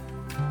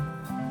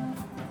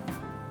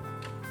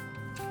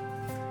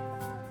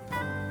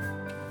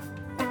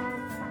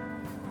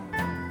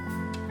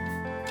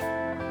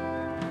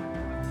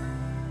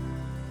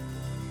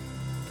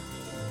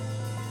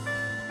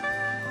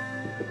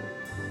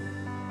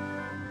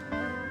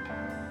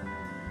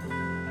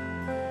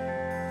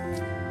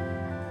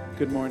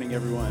Good morning,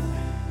 everyone.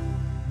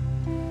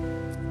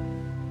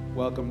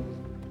 Welcome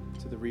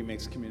to the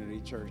Remix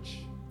Community Church.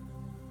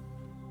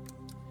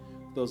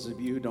 Those of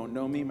you who don't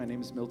know me, my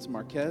name is Milton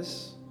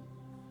Marquez.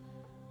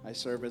 I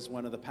serve as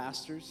one of the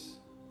pastors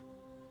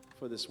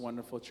for this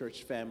wonderful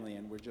church family,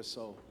 and we're just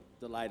so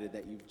delighted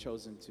that you've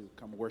chosen to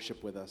come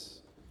worship with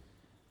us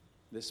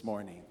this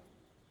morning.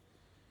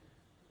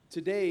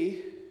 Today,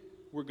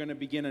 we're going to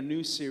begin a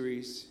new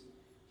series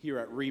here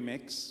at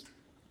Remix.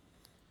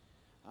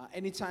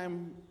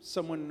 Anytime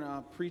someone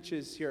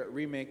preaches here at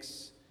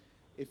Remix,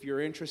 if you're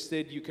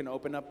interested, you can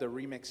open up the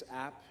Remix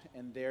app,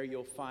 and there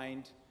you'll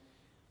find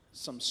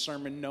some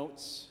sermon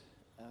notes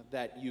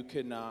that you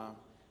can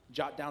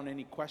jot down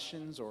any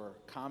questions or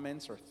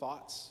comments or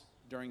thoughts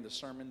during the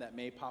sermon that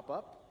may pop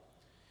up.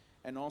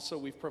 And also,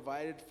 we've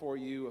provided for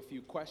you a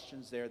few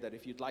questions there that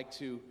if you'd like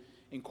to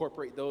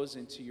incorporate those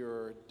into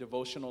your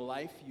devotional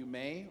life, you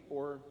may,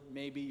 or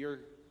maybe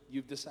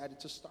you've decided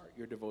to start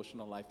your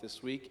devotional life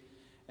this week,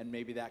 and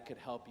maybe that could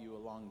help you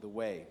along the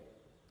way.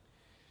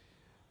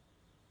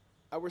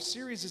 Our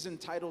series is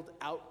entitled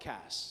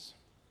Outcasts.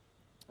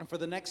 And for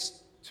the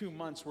next 2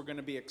 months, we're going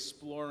to be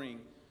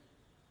exploring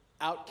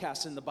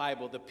outcasts in the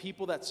Bible, the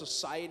people that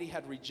society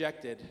had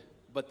rejected,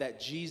 but that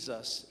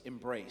Jesus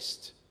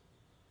embraced.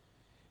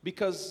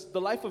 Because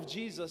the life of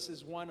Jesus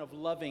is one of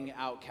loving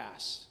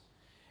outcasts.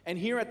 And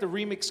here at the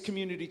Remix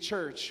Community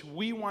Church,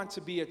 we want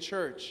to be a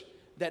church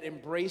that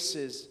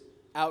embraces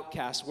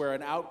outcasts, where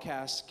an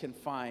outcast can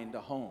find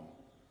a home.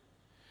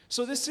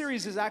 So this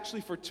series is actually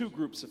for two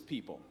groups of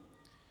people.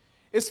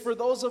 It's for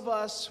those of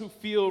us who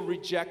feel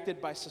rejected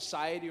by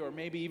society or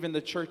maybe even the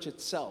church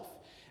itself.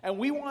 And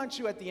we want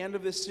you at the end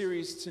of this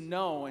series to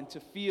know and to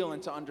feel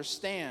and to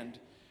understand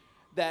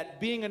that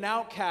being an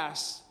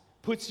outcast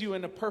puts you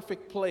in a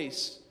perfect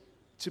place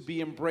to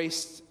be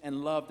embraced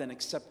and loved and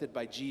accepted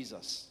by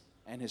Jesus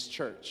and His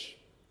church.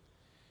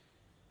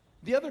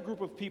 The other group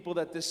of people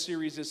that this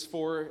series is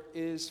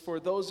for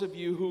those of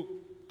you who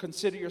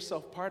consider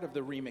yourself part of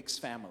the Remix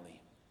family.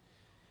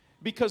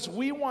 Because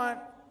we want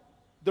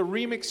the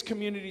Remix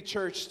Community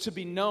Church to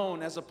be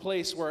known as a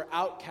place where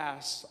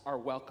outcasts are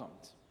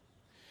welcomed.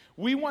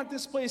 We want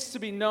this place to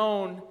be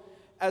known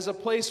as a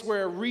place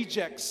where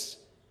rejects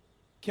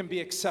can be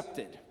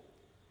accepted.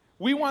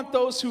 We want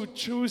those who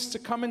choose to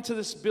come into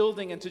this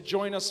building and to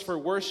join us for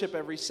worship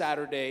every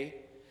Saturday,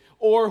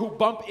 or who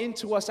bump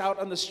into us out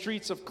on the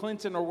streets of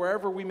Clinton or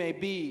wherever we may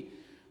be,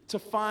 to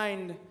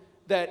find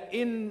that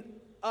in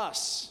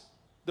us,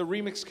 the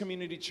Remix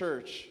Community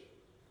Church,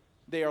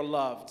 they are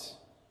loved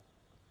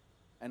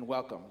and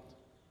welcomed.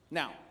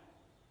 Now,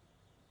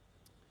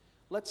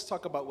 let's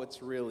talk about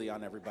what's really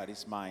on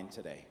everybody's mind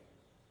today.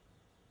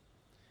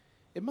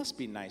 It must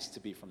be nice to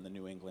be from the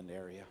New England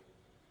area.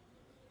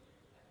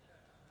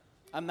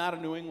 I'm not a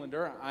New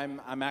Englander.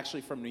 I'm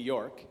actually from New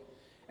York.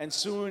 And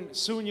soon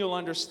you'll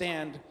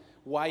understand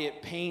why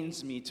it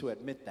pains me to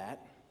admit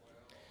that.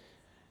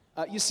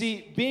 You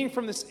see, being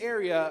from this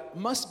area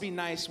must be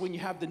nice when you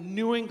have the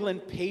New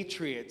England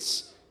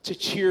Patriots to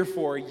cheer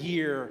for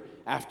year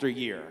after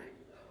year.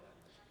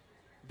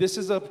 This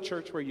is a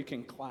church where you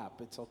can clap.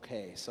 It's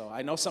okay. So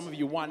I know some of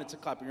you wanted to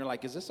clap, and you're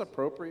like, is this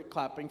appropriate,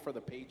 clapping for the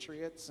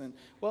Patriots? And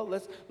well,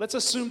 let's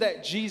assume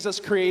that Jesus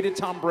created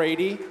Tom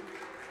Brady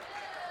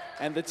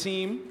and the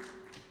team.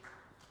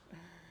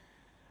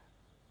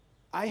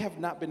 I have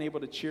not been able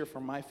to cheer for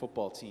my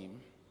football team,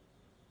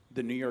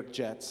 the New York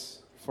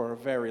Jets, for a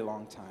very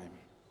long time.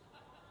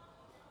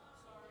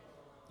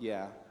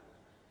 Yeah,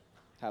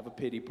 have a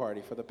pity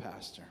party for the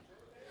pastor.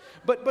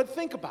 But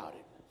think about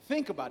it.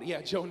 Think about it.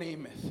 Yeah, Joe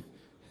Namath.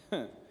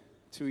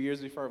 2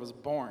 years before I was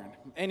born.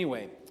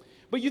 Anyway,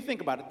 but you think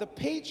about it. The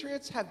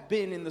Patriots have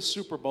been in the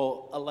Super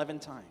Bowl 11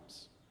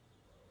 times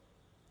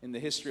in the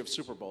history of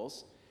Super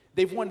Bowls.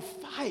 They've won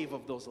 5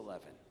 of those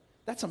 11.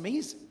 That's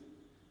amazing.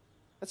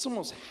 That's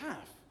almost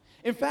half.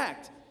 In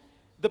fact,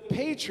 the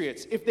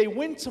Patriots, if they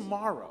win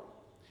tomorrow,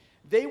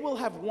 they will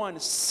have won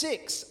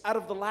 6 out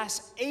of the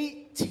last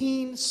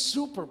 18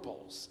 Super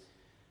Bowls.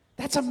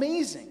 That's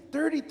amazing.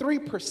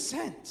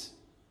 33%.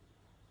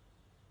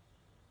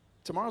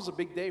 Tomorrow's a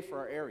big day for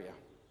our area.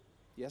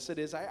 Yes, it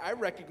is. I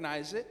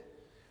recognize it.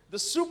 The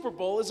Super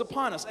Bowl is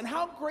upon us. And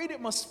how great it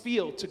must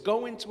feel to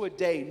go into a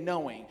day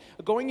knowing,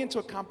 going into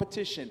a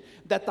competition,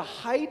 that the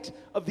height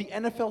of the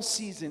NFL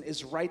season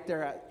is right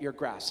there at your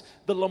grasp.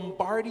 The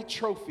Lombardi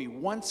Trophy,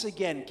 once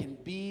again, can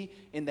be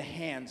in the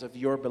hands of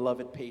your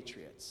beloved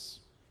Patriots.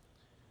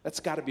 That's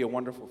got to be a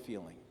wonderful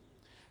feeling.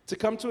 To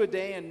come to a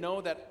day and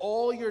know that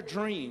all your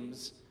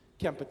dreams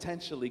can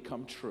potentially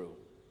come true.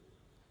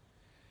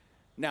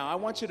 Now, I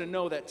want you to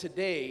know that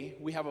today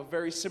we have a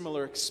very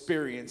similar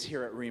experience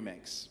here at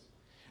Remix.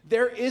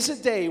 There is a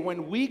day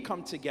when we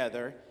come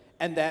together,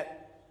 and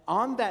that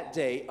on that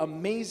day,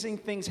 amazing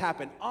things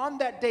happen. On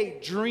that day,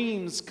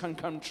 dreams can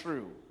come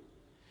true.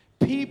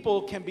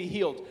 People can be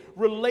healed.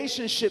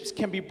 Relationships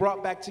can be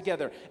brought back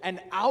together.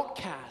 And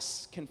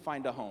outcasts can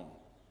find a home.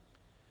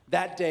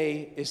 That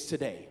day is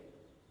today.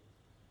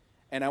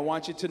 And I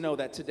want you to know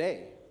that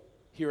today,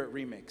 here at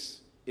Remix,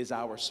 is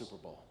our Super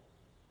Bowl.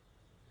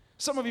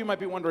 Some of you might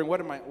be wondering, what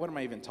am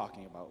I even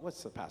talking about?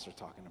 What's the pastor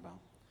talking about?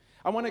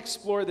 I want to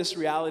explore this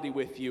reality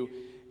with you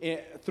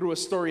through a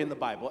story in the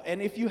Bible.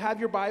 And if you have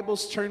your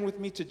Bibles, turn with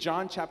me to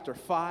John chapter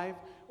 5,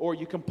 or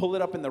you can pull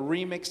it up in the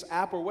Remix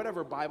app or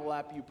whatever Bible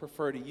app you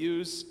prefer to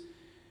use.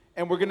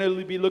 And we're going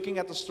to be looking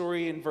at the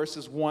story in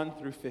verses 1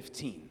 through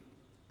 15.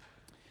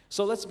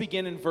 So let's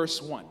begin in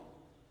verse 1.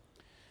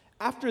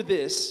 After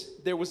this,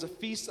 there was a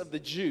feast of the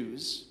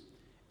Jews,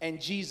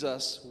 and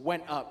Jesus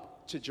went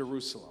up to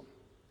Jerusalem.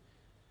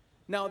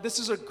 Now, this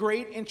is a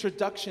great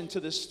introduction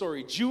to this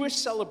story. Jewish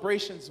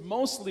celebrations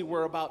mostly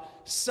were about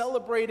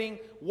celebrating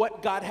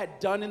what God had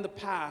done in the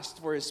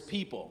past for his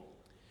people.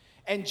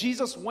 And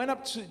Jesus went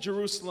up to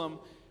Jerusalem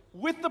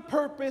with the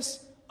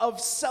purpose of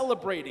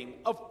celebrating,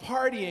 of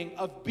partying,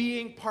 of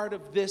being part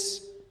of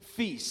this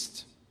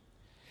feast.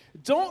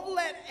 Don't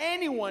let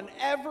anyone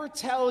ever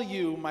tell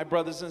you, my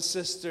brothers and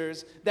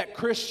sisters, that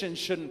Christians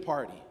shouldn't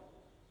party.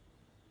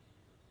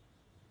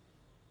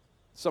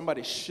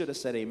 Somebody should have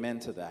said amen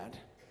to that.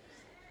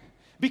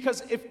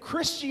 Because if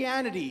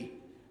Christianity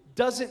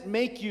doesn't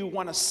make you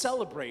want to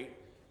celebrate,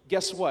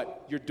 guess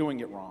what? You're doing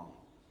it wrong.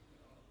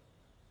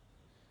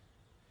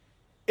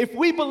 If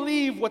we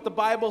believe what the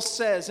Bible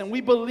says and we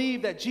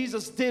believe that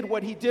Jesus did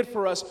what he did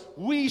for us,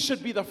 we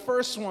should be the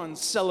first ones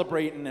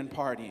celebrating and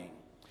partying.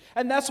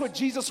 And that's what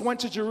Jesus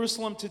went to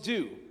Jerusalem to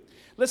do.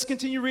 Let's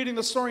continue reading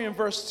the story in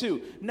verse 2.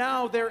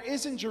 Now there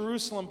is in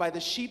Jerusalem by the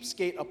Sheep's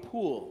Gate a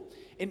pool,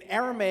 in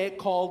Aramaic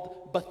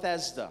called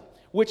Bethesda,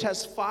 which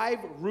has 5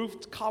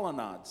 roofed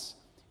colonnades.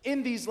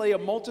 In these lay a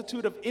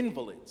multitude of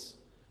invalids,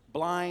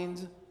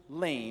 blind,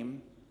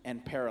 lame,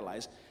 and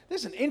paralyzed.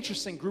 There's an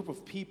interesting group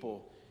of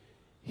people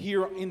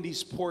here in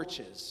these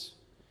porches.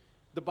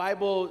 The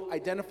Bible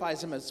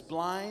identifies them as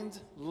blind,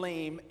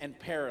 lame, and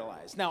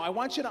paralyzed. Now, I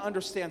want you to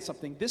understand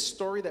something. This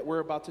story that we're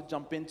about to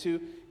jump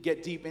into,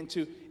 get deep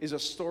into, is a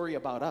story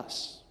about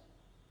us.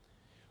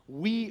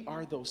 We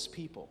are those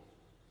people.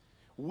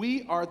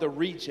 We are the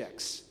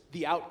rejects,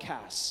 the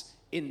outcasts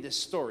in this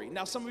story.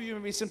 Now, some of you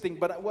may be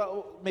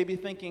maybe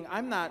thinking,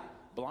 I'm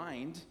not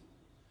blind,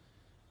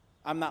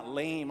 I'm not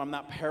lame, I'm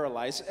not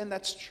paralyzed, and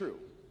that's true.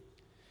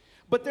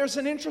 But there's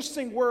an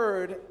interesting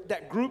word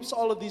that groups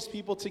all of these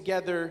people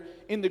together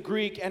in the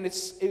Greek, and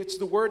it's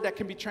the word that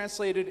can be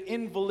translated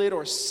invalid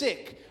or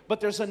sick,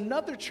 but there's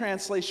another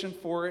translation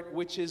for it,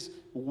 which is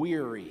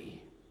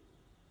weary.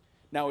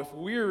 Now, if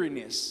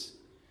weariness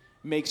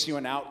makes you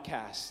an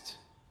outcast,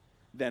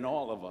 then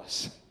all of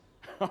us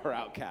are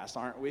outcasts,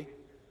 aren't we?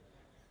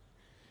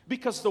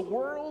 Because the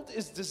world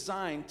is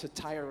designed to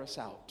tire us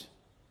out.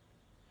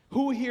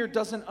 Who here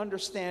doesn't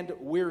understand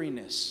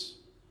weariness?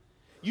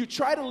 You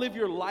try to live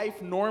your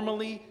life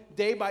normally,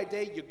 day by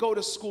day. You go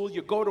to school,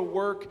 you go to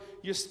work,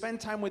 you spend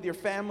time with your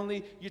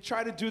family, you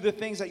try to do the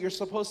things that you're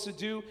supposed to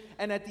do,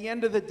 and at the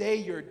end of the day,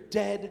 you're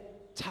dead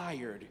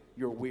tired,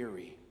 you're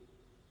weary.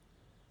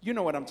 You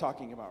know what I'm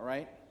talking about,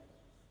 right?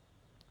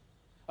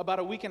 About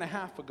a week and a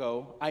half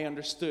ago, I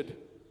understood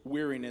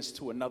weariness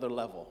to another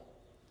level.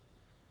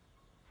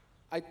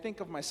 I think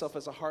of myself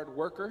as a hard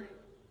worker,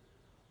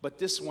 but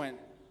this went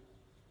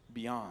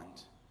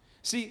beyond.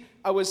 See,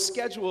 I was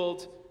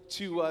scheduled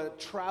to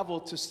travel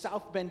to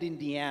South Bend,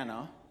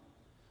 Indiana,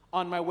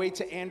 on my way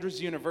to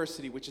Andrews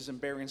University, which is in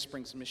Berrien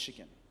Springs,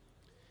 Michigan.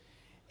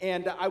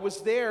 And I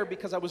was there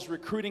because I was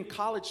recruiting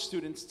college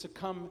students to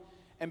come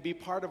and be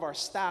part of our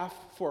staff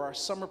for our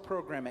summer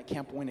program at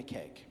Camp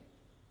Winnekeg.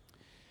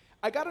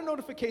 I got a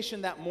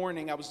notification that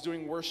morning. I was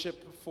doing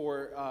worship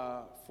for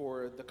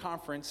the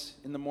conference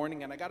in the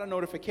morning, and I got a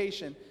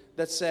notification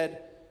that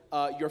said,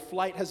 your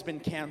flight has been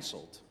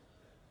canceled.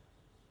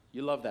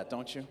 You love that,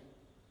 don't you?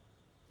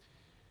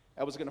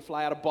 I was going to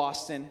fly out of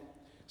Boston,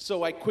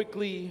 so I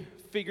quickly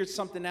figured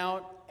something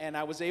out, and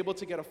I was able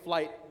to get a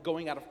flight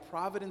going out of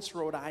Providence,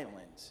 Rhode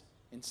Island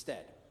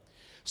instead.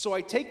 So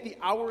I take the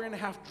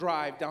hour-and-a-half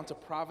drive down to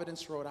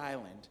Providence, Rhode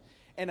Island,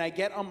 and I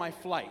get on my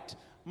flight.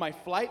 My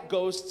flight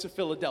goes to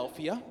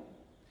Philadelphia,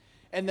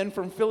 and then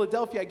from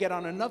Philadelphia, I get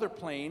on another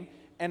plane,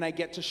 and I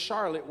get to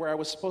Charlotte, where I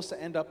was supposed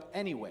to end up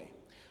anyway.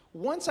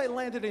 Once I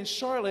landed in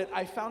Charlotte,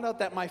 I found out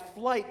that my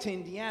flight to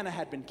Indiana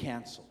had been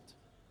canceled.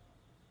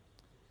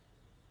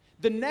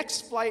 The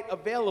next flight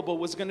available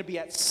was going to be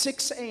at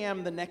 6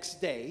 a.m. the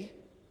next day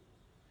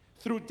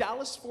through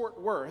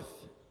Dallas-Fort Worth,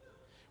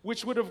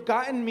 which would have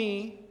gotten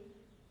me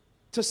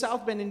to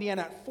South Bend,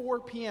 Indiana at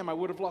 4 p.m. I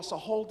would have lost a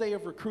whole day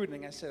of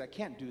recruiting. I said, I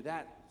can't do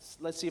that.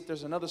 Let's see if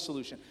there's another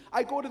solution.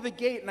 I go to the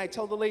gate and I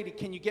tell the lady,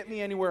 can you get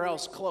me anywhere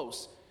else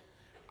close?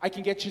 I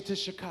can get you to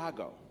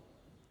Chicago.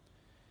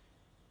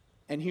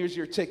 And here's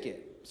your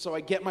ticket. So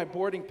I get my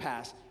boarding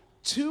pass.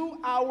 2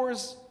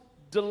 hours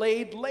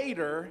delayed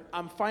later,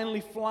 I'm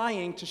finally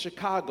flying to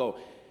Chicago.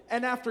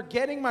 And after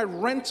getting my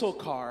rental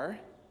car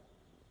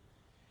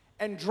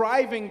and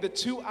driving the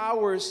 2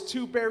 hours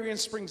to Berrien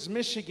Springs,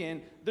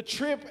 Michigan, the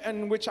trip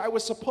in which I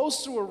was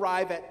supposed to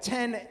arrive at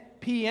 10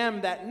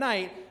 p.m. that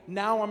night,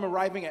 now I'm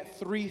arriving at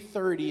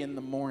 3:30 in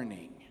the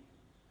morning.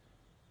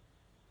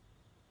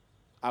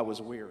 I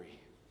was weary.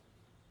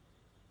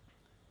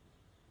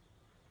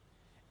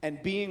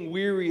 And being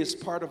weary is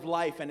part of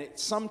life, and it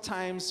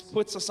sometimes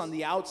puts us on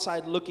the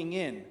outside looking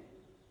in.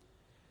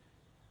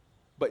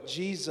 But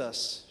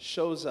Jesus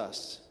shows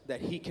us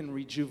that he can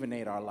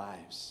rejuvenate our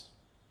lives.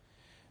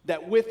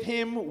 That with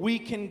him, we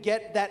can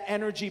get that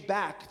energy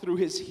back through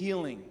his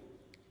healing.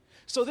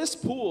 So this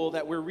pool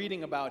that we're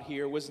reading about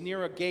here was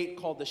near a gate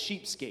called the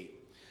Sheep's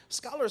Gate.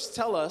 Scholars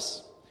tell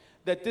us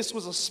that this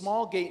was a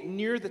small gate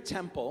near the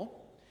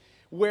temple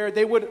where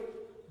they would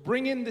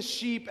bring in the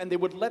sheep and they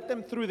would let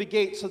them through the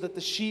gate so that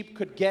the sheep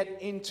could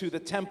get into the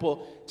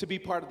temple to be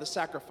part of the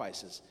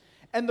sacrifices.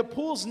 And the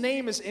pool's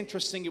name is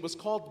interesting. It was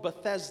called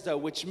Bethesda,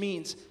 which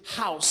means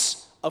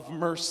house of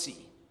mercy.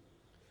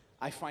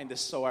 I find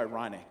this so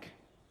ironic.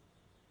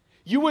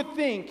 You would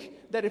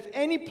think that if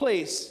any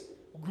place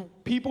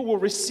people will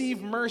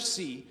receive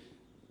mercy,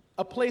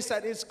 a place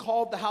that is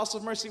called the house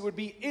of mercy would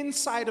be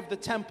inside of the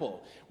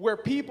temple, where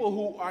people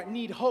who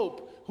need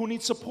hope, who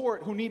need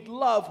support, who need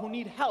love, who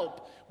need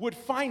help, would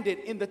find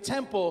it in the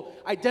temple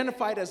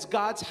identified as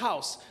God's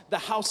house, the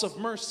house of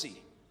mercy.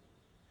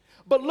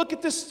 But look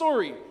at this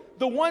story.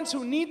 The ones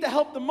who need the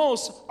help the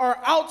most are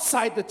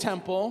outside the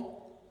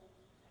temple,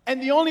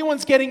 and the only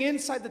ones getting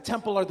inside the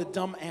temple are the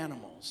dumb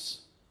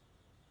animals.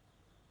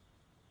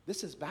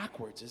 This is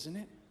backwards, isn't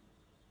it?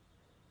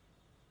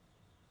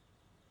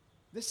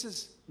 This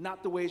is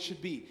not the way it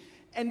should be.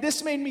 And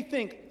this made me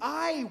think,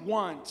 I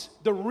want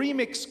the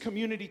Remix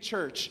Community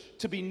Church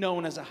to be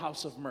known as a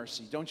house of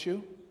mercy, don't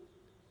you?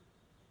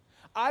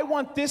 I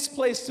want this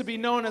place to be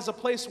known as a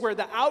place where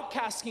the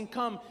outcasts can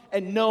come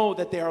and know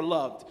that they are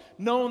loved,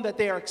 know that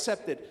they are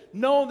accepted,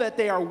 know that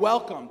they are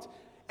welcomed,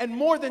 and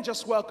more than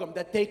just welcome,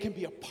 that they can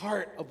be a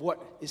part of what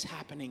is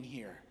happening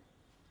here.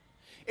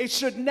 It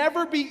should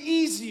never be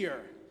easier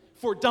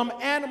for dumb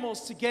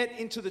animals to get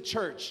into the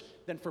church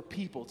than for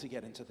people to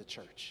get into the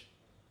church.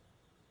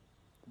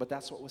 But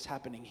that's what was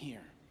happening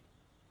here.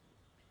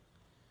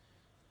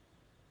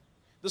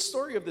 The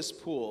story of this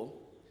pool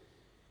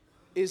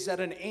is that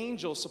an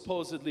angel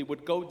supposedly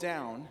would go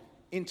down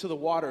into the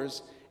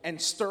waters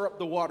and stir up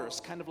the waters,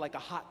 kind of like a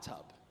hot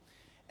tub.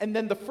 And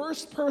then the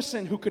first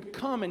person who could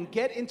come and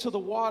get into the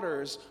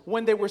waters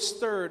when they were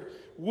stirred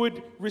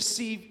would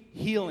receive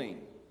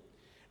healing.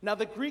 Now,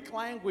 the Greek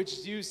language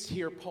used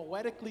here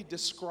poetically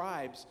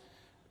describes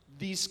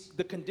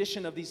the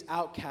condition of these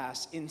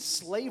outcasts in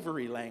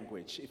slavery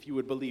language, if you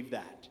would believe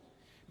that.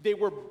 They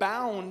were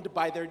bound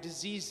by their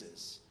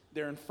diseases,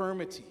 their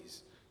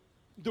infirmities.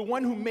 The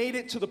one who made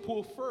it to the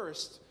pool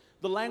first,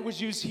 the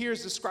language used here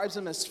describes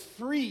them as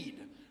freed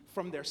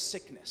from their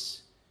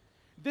sickness.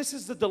 This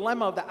is the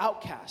dilemma of the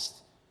outcast.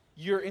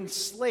 You're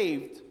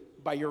enslaved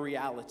by your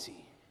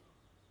reality.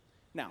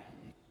 Now,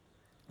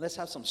 let's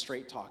have some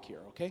straight talk here,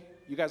 okay?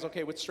 You guys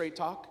okay with straight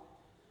talk?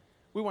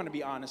 We want to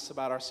be honest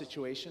about our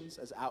situations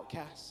as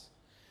outcasts.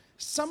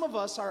 Some of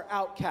us are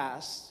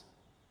outcasts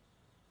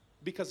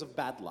because of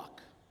bad luck.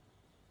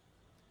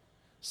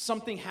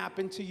 Something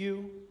happened to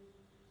you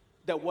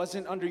that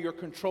wasn't under your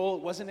control.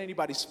 It wasn't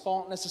anybody's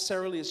fault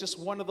necessarily. It's just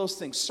one of those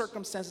things.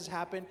 Circumstances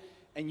happen,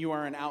 and you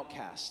are an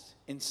outcast,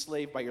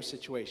 enslaved by your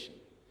situation.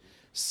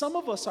 Some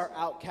of us are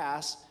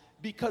outcasts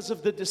because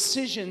of the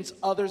decisions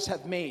others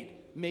have made,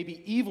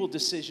 maybe evil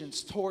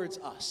decisions towards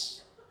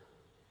us.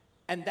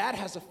 And that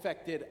has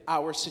affected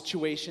our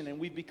situation, and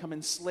we've become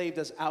enslaved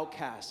as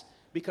outcasts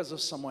because of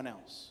someone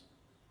else.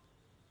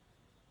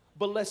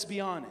 But let's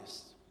be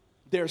honest.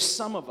 There's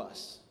some of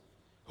us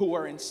who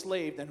are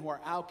enslaved and who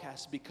are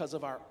outcasts because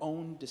of our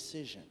own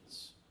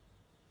decisions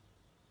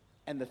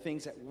and the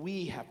things that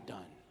we have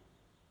done.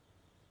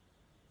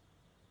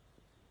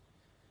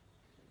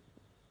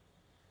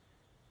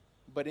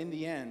 But in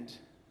the end,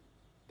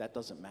 that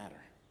doesn't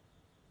matter.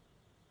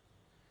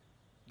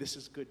 This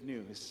is good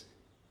news.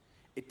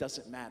 It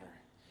doesn't matter.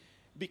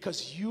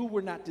 Because you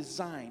were not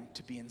designed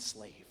to be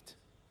enslaved.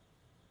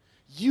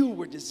 You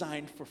were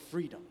designed for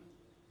freedom.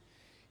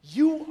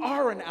 You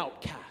are an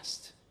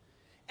outcast.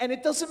 And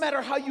it doesn't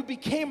matter how you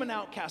became an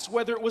outcast,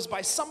 whether it was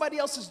by somebody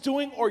else's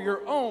doing or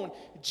your own,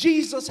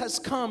 Jesus has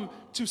come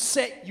to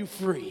set you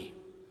free.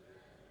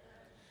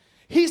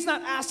 He's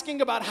not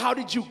asking about how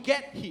did you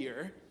get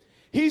here.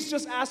 He's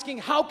just asking,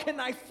 how can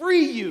I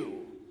free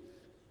you?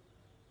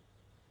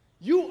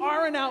 You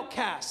are an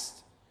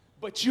outcast,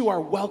 but you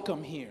are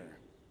welcome here.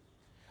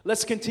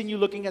 Let's continue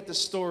looking at the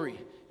story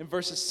in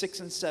verses 6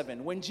 and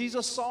 7. When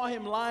Jesus saw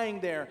him lying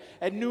there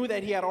and knew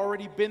that he had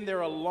already been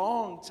there a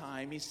long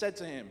time, he said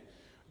to him,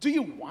 "Do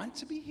you want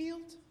to be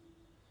healed?"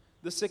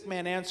 The sick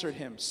man answered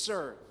him,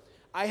 "Sir,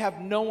 I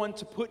have no one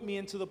to put me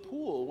into the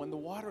pool when the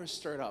water is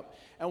stirred up.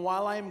 And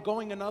while I am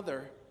going,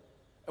 another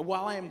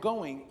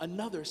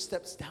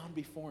steps down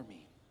before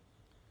me."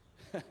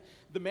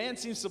 The man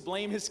seems to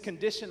blame his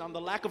condition on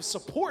the lack of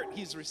support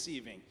he's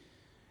receiving.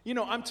 You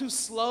know, I'm too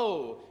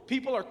slow.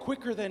 People are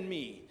quicker than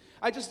me.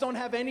 I just don't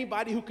have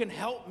anybody who can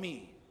help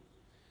me.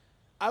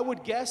 I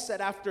would guess that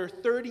after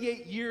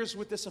 38 years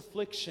with this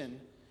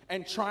affliction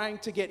and trying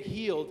to get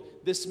healed,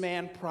 this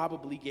man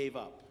probably gave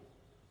up.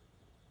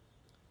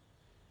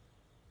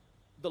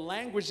 the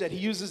language that he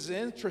uses is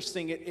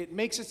interesting. It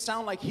makes it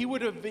sound like he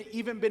would have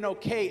even been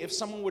okay if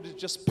someone would have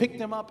just picked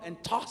him up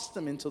and tossed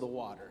him into the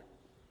water.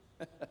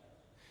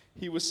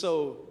 He was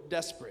so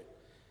desperate.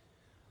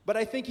 But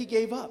I think he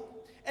gave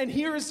up. And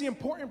here is the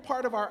important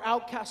part of our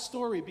outcast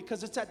story,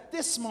 because it's at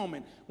this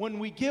moment when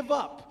we give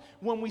up,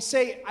 when we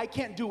say, I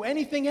can't do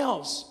anything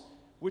else,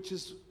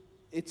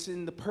 it's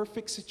in the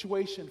perfect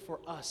situation for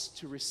us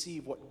to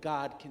receive what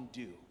God can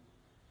do,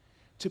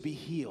 to be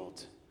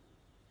healed.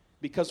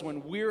 Because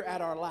when we're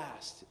at our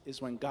last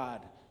is when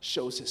God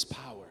shows his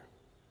power.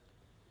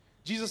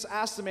 Jesus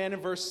asked the man in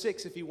verse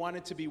 6 if he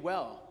wanted to be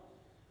well.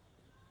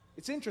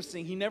 It's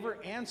interesting, he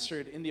never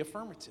answered in the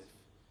affirmative.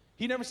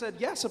 He never said,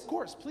 yes, of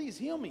course, please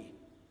heal me.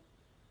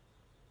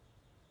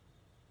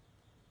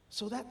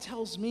 So that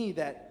tells me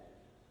that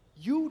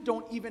you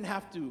don't even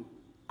have to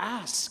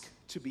ask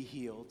to be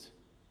healed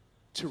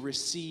to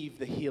receive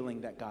the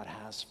healing that God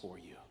has for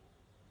you.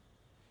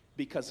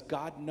 Because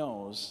God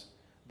knows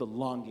the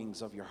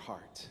longings of your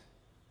heart.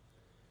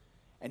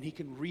 And he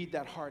can read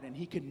that heart, and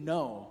he can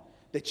know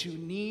that you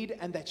need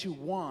and that you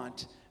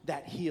want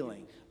that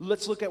healing.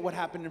 Let's look at what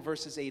happened in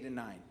verses 8 and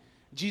 9.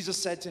 Jesus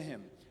said to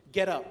him,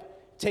 get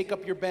up, take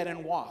up your bed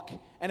and walk.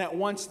 And at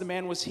once the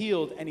man was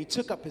healed, and he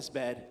took up his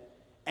bed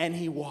and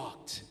he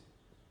walked.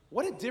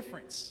 What a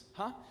difference,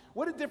 huh?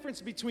 What a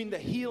difference between the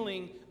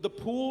healing the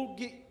pool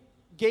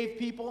gave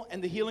people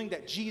and the healing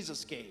that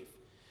Jesus gave.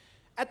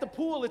 At the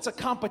pool, it's a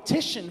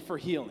competition for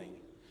healing.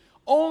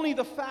 Only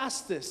the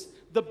fastest,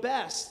 the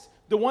best,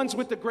 the ones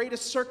with the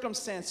greatest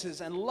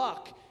circumstances and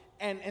luck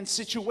and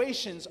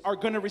situations are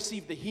going to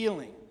receive the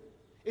healing.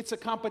 It's a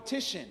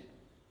competition.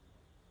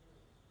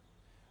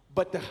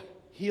 But the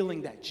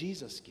healing that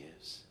Jesus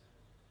gives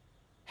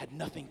had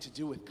nothing to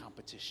do with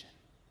competition.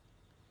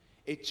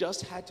 It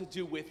just had to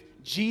do with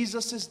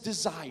Jesus'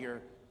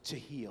 desire to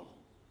heal.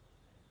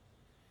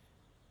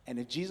 And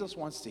if Jesus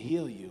wants to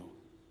heal you,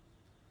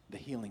 the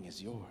healing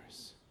is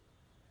yours.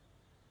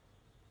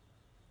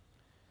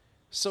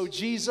 So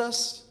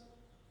Jesus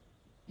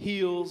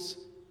heals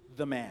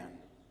the man.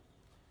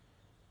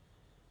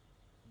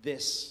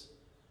 This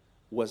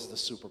was the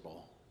Super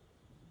Bowl.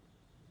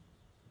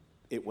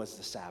 It was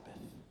the Sabbath.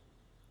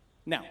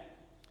 Now,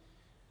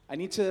 I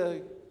need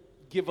to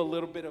give a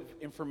little bit of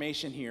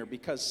information here,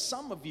 because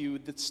some of you,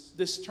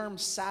 this term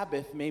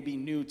Sabbath may be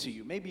new to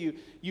you. Maybe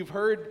you've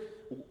heard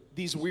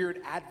these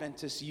weird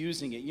Adventists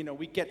using it. You know,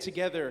 we get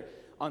together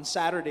on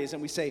Saturdays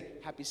and we say,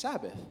 Happy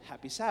Sabbath,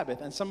 Happy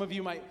Sabbath. And some of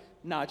you might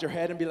nod your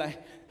head and be like,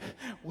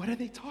 what are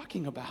they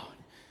talking about?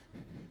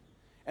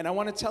 And I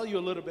want to tell you a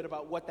little bit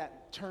about what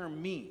that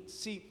term means.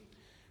 See,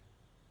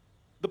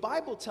 the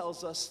Bible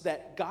tells us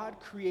that God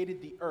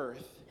created the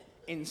earth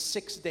in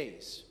 6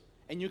 days.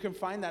 And you can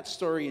find that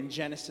story in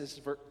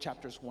Genesis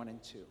chapters 1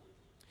 and 2.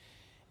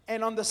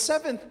 And on the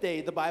seventh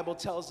day, the Bible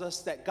tells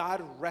us that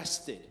God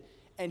rested,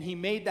 and he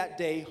made that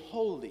day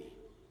holy.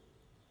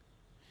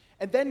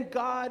 And then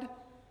God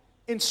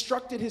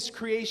instructed his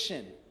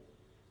creation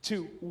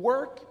to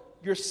work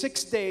your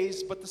 6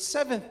 days, but the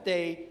seventh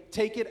day,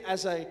 take it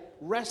as a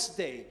rest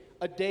day,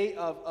 a day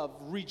of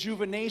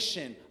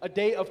rejuvenation, a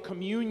day of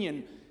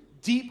communion,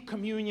 deep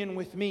communion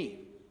with me.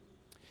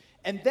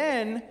 And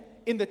then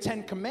in the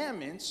Ten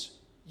Commandments,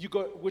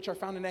 which are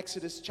found in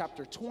Exodus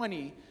chapter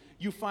 20,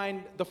 you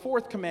find the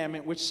fourth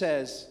commandment, which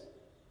says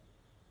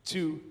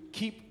to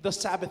keep the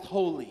Sabbath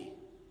holy.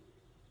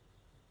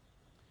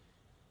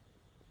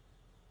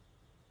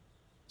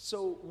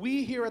 So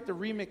we here at the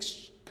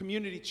Remix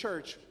Community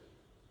Church,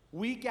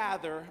 we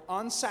gather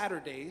on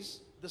Saturdays,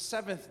 the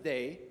seventh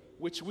day,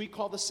 which we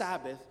call the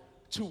Sabbath,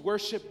 to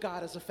worship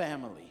God as a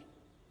family.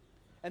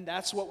 And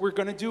that's what we're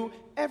going to do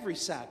every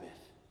Sabbath.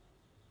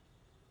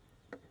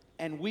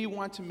 And we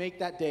want to make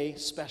that day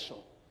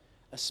special,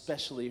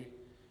 especially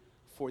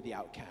for the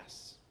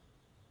outcasts.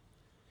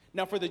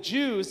 Now, for the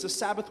Jews, the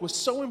Sabbath was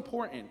so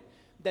important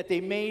that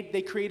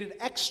they created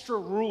extra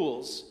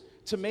rules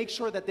to make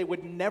sure that they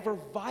would never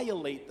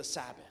violate the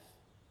Sabbath,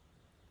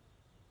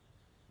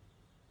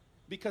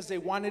 because they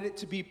wanted it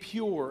to be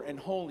pure and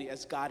holy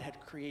as God had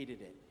created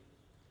it.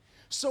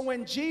 So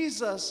when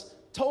Jesus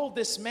told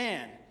this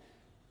man,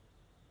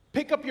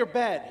 pick up your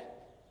bed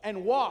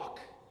and walk,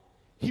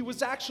 he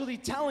was actually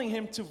telling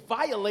him to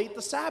violate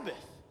the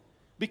Sabbath,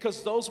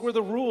 because those were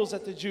the rules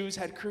that the Jews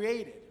had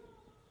created.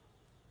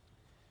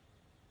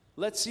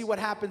 Let's see what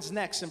happens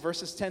next in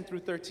verses 10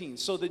 through 13.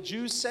 So the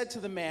Jews said to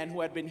the man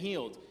who had been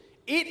healed,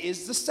 it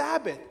is the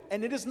Sabbath,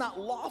 and it is not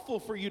lawful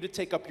for you to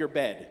take up your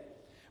bed.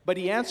 But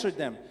he answered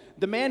them,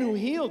 the man who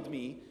healed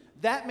me,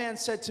 that man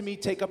said to me,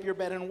 take up your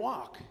bed and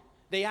walk.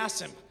 They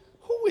asked him,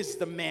 who is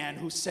the man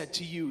who said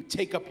to you,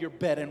 take up your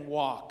bed and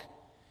walk?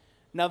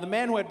 Now the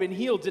man who had been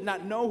healed did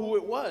not know who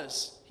it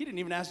was. He didn't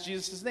even ask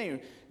Jesus'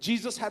 name.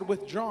 Jesus had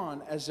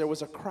withdrawn as there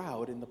was a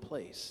crowd in the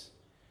place.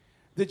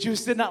 The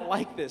Jews did not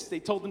like this. They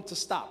told him to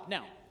stop.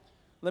 Now,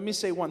 let me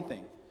say one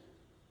thing.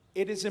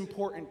 It is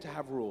important to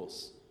have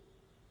rules.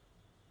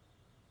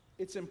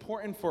 It's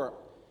important for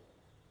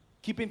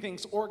keeping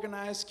things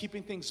organized,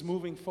 keeping things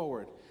moving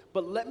forward.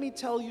 But let me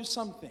tell you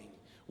something.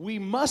 We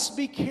must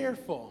be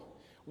careful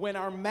when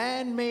our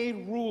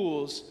man-made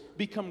rules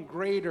become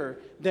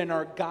greater than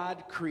our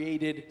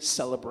God-created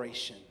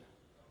celebration.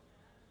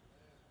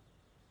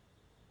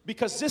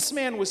 Because this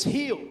man was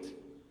healed,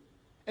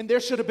 and there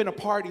should have been a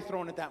party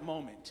thrown at that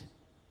moment.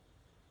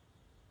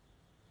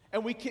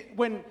 And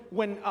when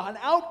an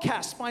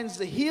outcast finds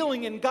the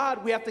healing in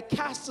God, we have to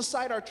cast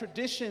aside our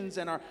traditions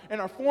and our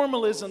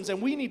formalisms, and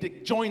we need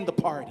to join the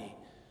party.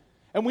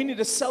 And we need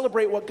to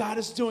celebrate what God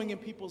is doing in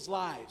people's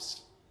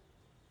lives.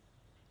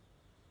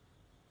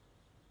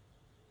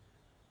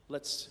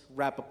 Let's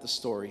wrap up the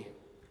story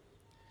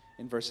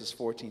in verses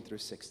 14 through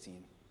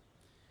 16.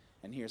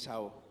 And here's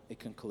how it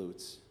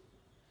concludes.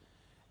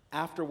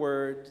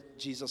 Afterward,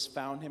 Jesus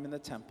found him in the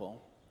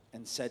temple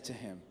and said to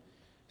him,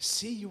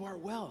 "See, you are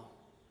well.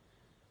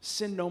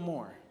 Sin no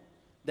more,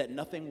 that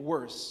nothing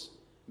worse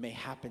may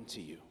happen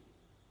to you."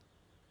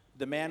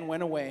 The man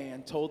went away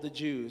and told the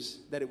Jews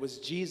that it was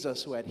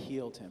Jesus who had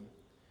healed him.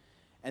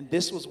 And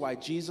this was why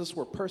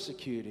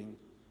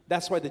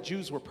that's why the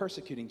Jews were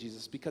persecuting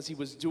Jesus, because he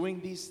was doing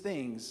these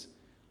things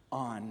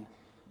on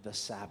the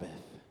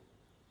Sabbath.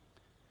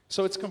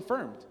 So it's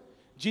confirmed.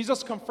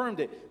 Jesus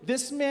confirmed it.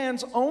 This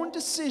man's own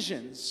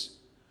decisions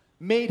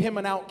made him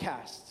an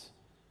outcast,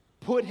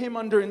 put him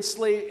under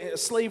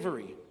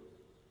slavery.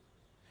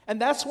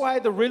 And that's why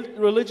the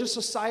religious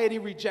society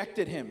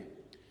rejected him.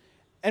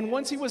 And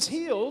once he was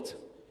healed,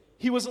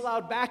 he was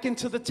allowed back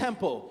into the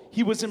temple.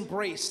 He was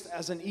embraced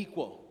as an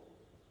equal.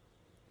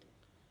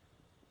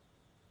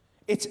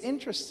 It's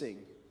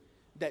interesting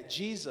that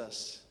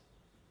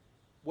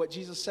what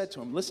Jesus said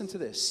to him, listen to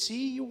this,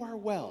 "See, you are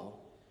well,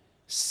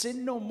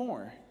 sin no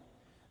more,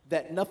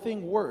 that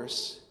nothing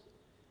worse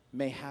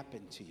may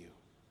happen to you."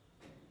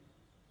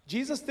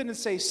 Jesus didn't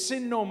say,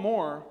 "Sin no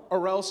more,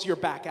 or else you're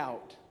back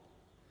out.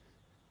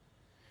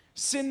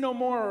 Sin no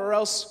more, or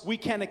else we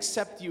can't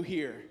accept you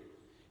here."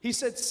 He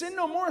said, "Sin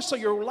no more so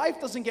your life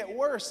doesn't get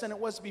worse than it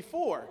was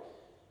before.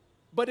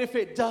 But if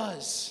it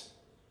does,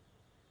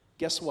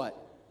 guess what?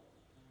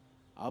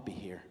 I'll be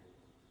here.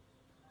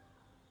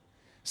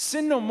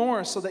 Sin no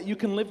more so that you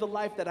can live the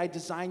life that I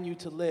designed you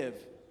to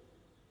live.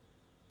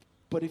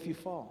 But if you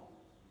fall,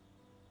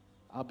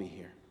 I'll be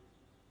here."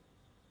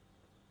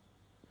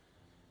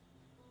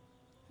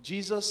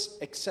 Jesus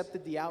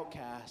accepted the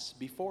outcast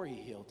before he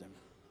healed him.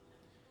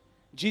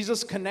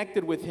 Jesus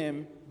connected with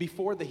him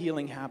before the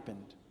healing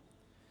happened.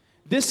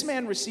 This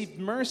man received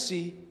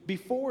mercy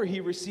before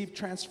he received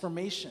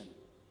transformation.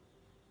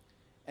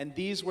 And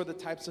these were the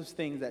types of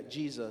things that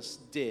Jesus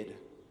did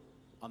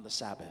on the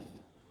Sabbath.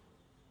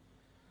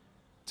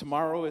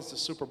 Tomorrow is the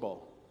Super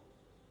Bowl.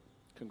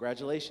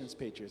 Congratulations,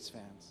 Patriots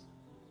fans.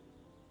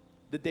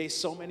 The day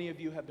so many of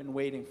you have been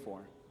waiting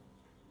for.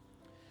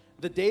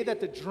 The day that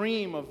the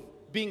dream of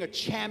being a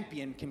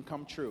champion can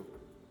come true.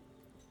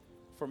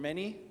 For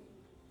many,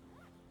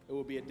 it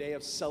will be a day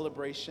of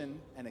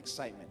celebration and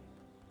excitement.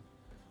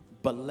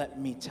 But let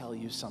me tell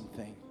you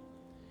something.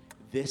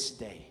 This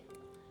day,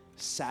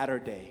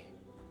 Saturday,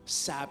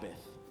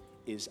 Sabbath,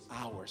 is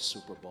our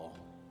Super Bowl.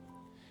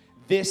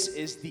 This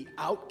is the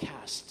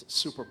outcast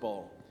Super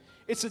Bowl.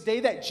 It's a day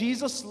that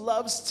Jesus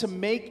loves to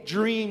make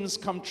dreams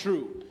come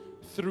true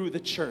through the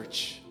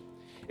church.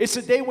 It's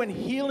a day when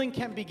healing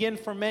can begin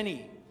for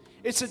many.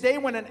 It's a day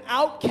when an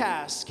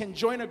outcast can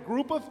join a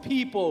group of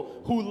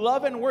people who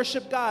love and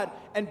worship God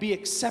and be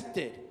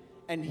accepted,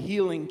 and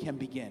healing can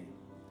begin.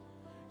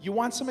 You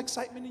want some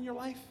excitement in your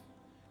life?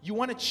 You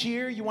want to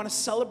cheer? You want to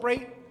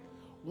celebrate?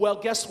 Well,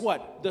 guess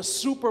what? The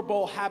Super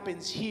Bowl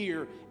happens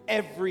here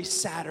every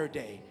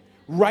Saturday,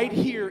 right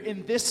here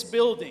in this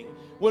building,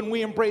 when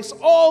we embrace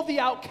all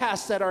the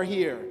outcasts that are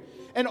here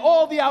and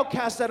all the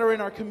outcasts that are in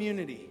our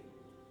community.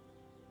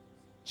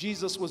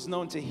 Jesus was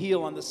known to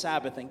heal on the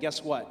Sabbath, and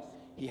guess what?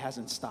 He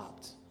hasn't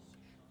stopped.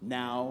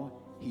 Now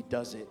he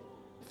does it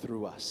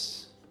through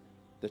us,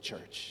 the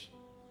church.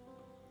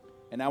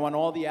 And I want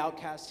all the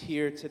outcasts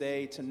here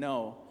today to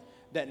know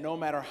that no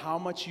matter how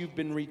much you've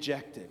been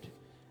rejected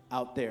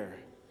out there,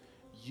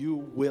 you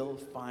will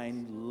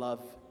find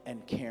love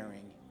and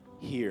caring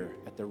here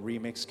at the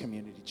Remix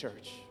Community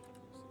Church.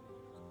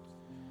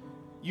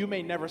 You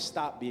may never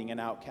stop being an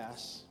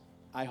outcast.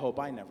 I hope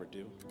I never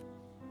do.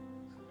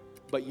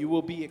 But you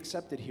will be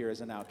accepted here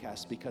as an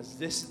outcast, because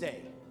this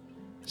day,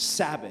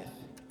 Sabbath,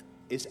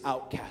 is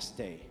Outcast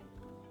Day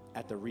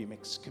at the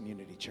Remix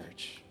Community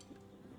Church.